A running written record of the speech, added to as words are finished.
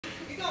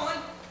going.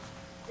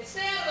 And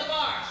stay out of the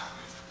bars.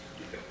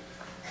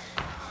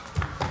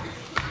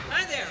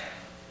 Hi there.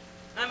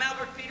 I'm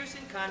Albert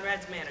Peterson,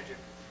 Conrad's manager.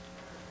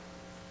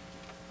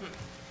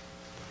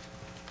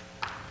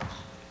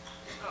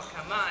 Oh,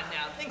 come on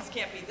now. Things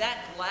can't be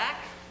that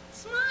black.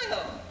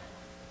 Smile.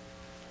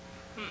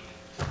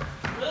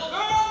 Little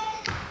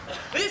girl,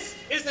 this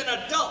is an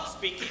adult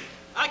speaking.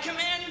 I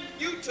command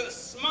you to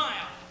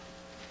smile.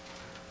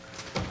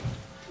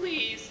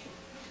 Please.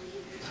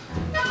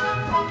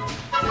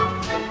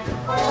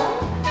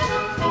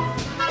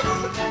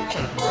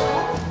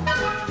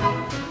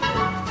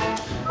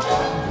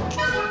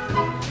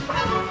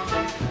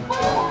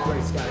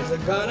 Gray skies are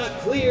gonna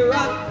clear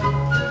up.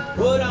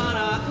 Put on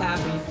a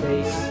happy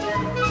face.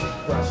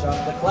 Brush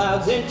off the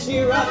clouds and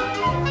cheer up.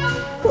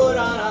 Put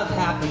on a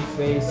happy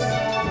face.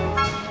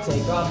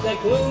 Take off that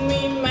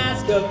gloomy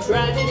mask of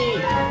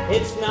tragedy.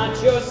 It's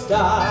not your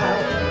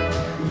style.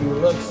 You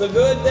look so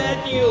good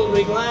that you'll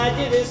be glad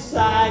you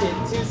decided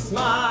to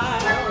smile.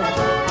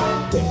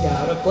 Pick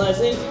out a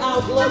pleasant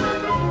outlook.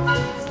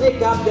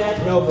 Stick up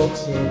that noble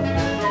chin.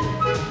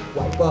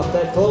 Wipe off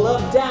that full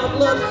of doubt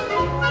look.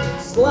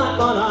 Slap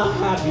on a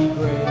happy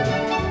grin.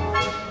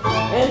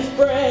 And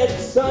spread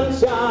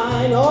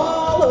sunshine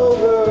all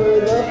over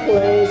the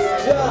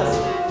place. Just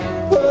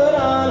put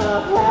on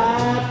a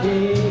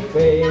happy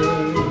face.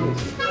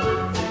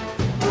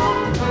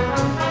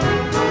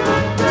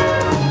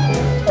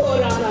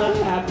 Put on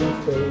a happy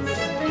face.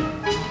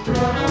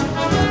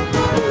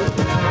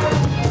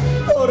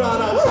 Put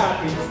on a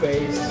happy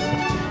face.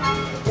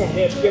 And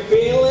if you're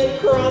feeling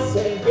cross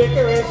and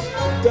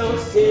bickerish, don't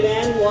sit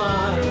and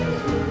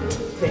whine.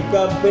 Think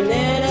of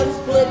banana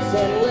splits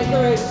and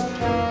licorice,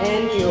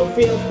 and you'll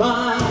feel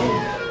fine.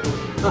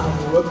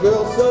 I knew a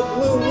girl so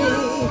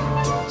gloomy,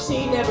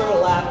 she'd never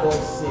laugh or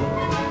sing.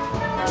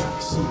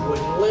 She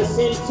wouldn't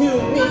listen to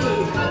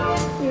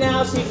me,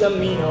 now she's a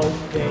mean old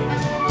thing.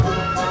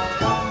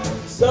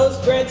 So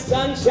spread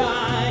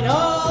sunshine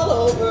all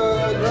over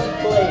the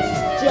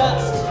place.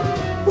 Just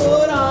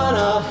put on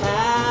a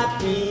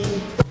happy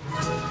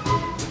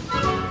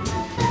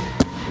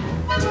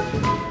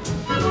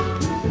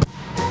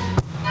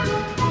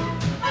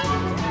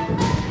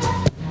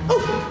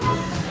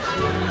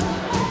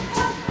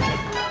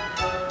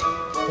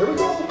Here we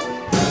go.